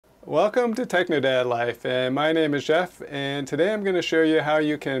Welcome to Techno Dad Life, and my name is Jeff, and today I'm going to show you how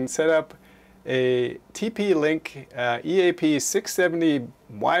you can set up a TP-Link EAP 670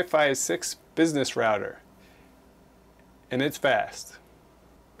 Wi-Fi 6 business router, and it's fast.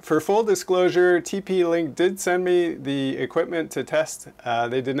 For full disclosure, TP-Link did send me the equipment to test.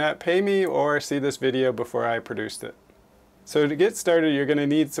 They did not pay me or see this video before I produced it. So to get started, you're going to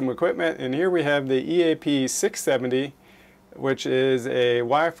need some equipment, and here we have the EAP 670, which is a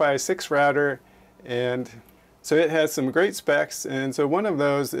Wi-Fi 6 router, and so it has some great specs. And so one of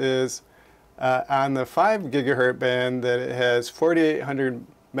those is on the 5 gigahertz band, that it has 4800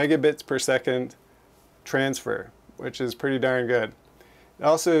 megabits per second transfer, which is pretty darn good. It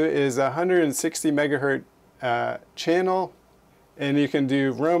also is a 160 megahertz channel, and you can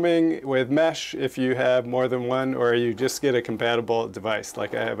do roaming with mesh if you have more than one, or you just get a compatible device.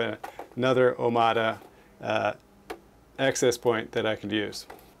 Like I have another Omada access point that I could use.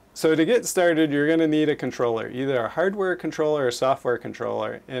 So to get started, you're going to need a controller, either a hardware controller or a software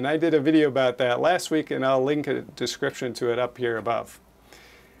controller. And I did a video about that last week, and I'll link a description to it up here above.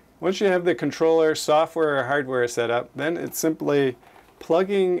 Once you have the controller, software, or hardware set up, then it's simply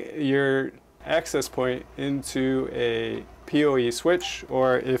plugging your access point into a PoE switch,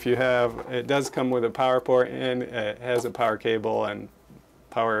 or if you have, it does come with a power port and it has a power cable and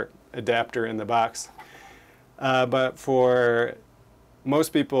power adapter in the box. But for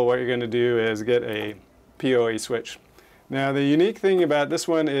most people, what you're going to do is get a PoE switch. Now, the unique thing about this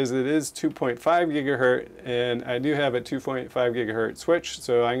one is it is 2.5 gigahertz, and I do have a 2.5 gigahertz switch,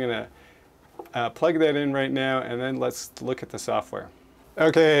 so I'm going to plug that in right now, and then let's look at the software.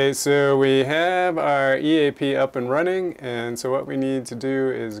 Okay, so we have our EAP up and running, and so what we need to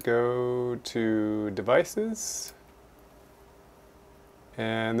do is go to Devices,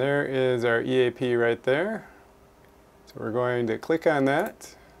 and there is our EAP right there. So we're going to click on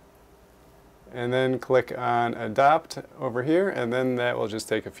that, and then click on Adopt over here, and then that will just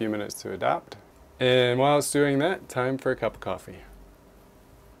take a few minutes to adopt. And while it's doing that, time for a cup of coffee.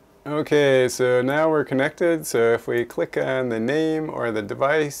 Okay, so now we're connected. So if we click on the name or the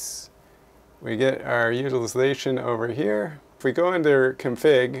device, we get our utilization over here. If we go under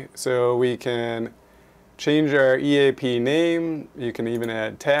Config, so we can change our EAP name. You can even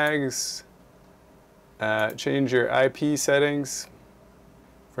add tags. Change your IP settings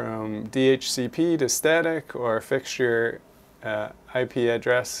from DHCP to static, or fix your IP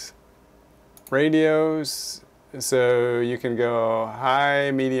address. Radios, so you can go high,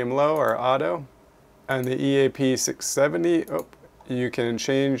 medium, low, or auto. On the EAP 670, you can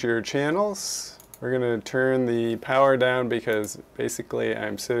change your channels. We're going to turn the power down because basically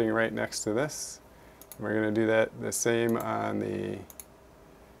I'm sitting right next to this. We're going to do that the same on the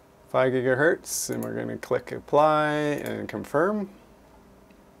 5 gigahertz, and we're going to click Apply and Confirm.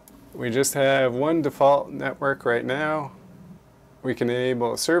 We just have one default network right now. We can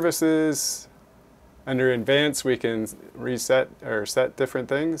enable services. Under Advanced, we can reset or set different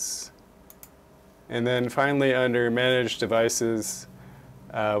things. And then finally, under Manage Devices,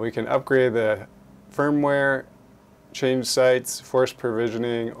 we can upgrade the firmware, change sites, force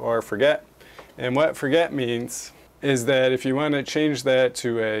provisioning, or forget. And what forget means is that if you want to change that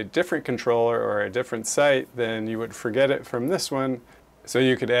to a different controller or a different site, then you would forget it from this one, so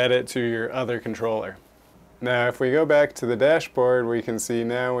you could add it to your other controller. Now, if we go back to the dashboard, we can see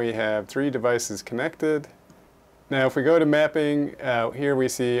now we have 3 devices connected. Now, if we go to mapping, here we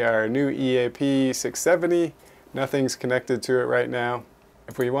see our new EAP 670. Nothing's connected to it right now.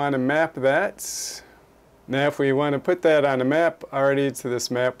 If we want to map that, now if we want to put that on a map, already to this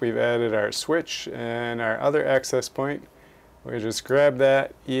map we've added our switch and our other access point. We just grab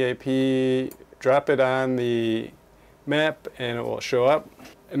that EAP, drop it on the map, and it will show up.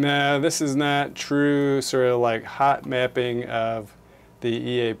 Now, this is not true sort of like hot mapping of the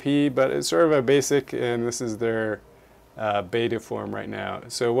EAP, but it's sort of a basic, and this is their beta form right now.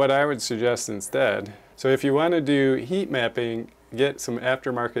 So what I would suggest instead, so if you want to do heat mapping, get some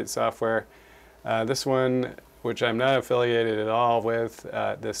aftermarket software. This one, which I'm not affiliated at all with,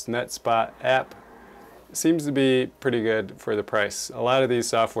 this NetSpot app, seems to be pretty good for the price. A lot of these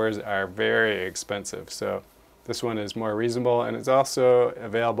softwares are very expensive, so this one is more reasonable, and it's also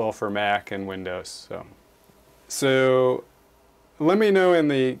available for Mac and Windows. So let me know in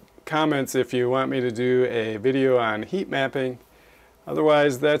the comments if you want me to do a video on heat mapping.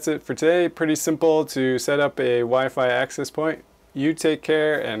 Otherwise, that's it for today. Pretty simple to set up a Wi-Fi access point. You take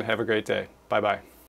care and have a great day. Bye-bye.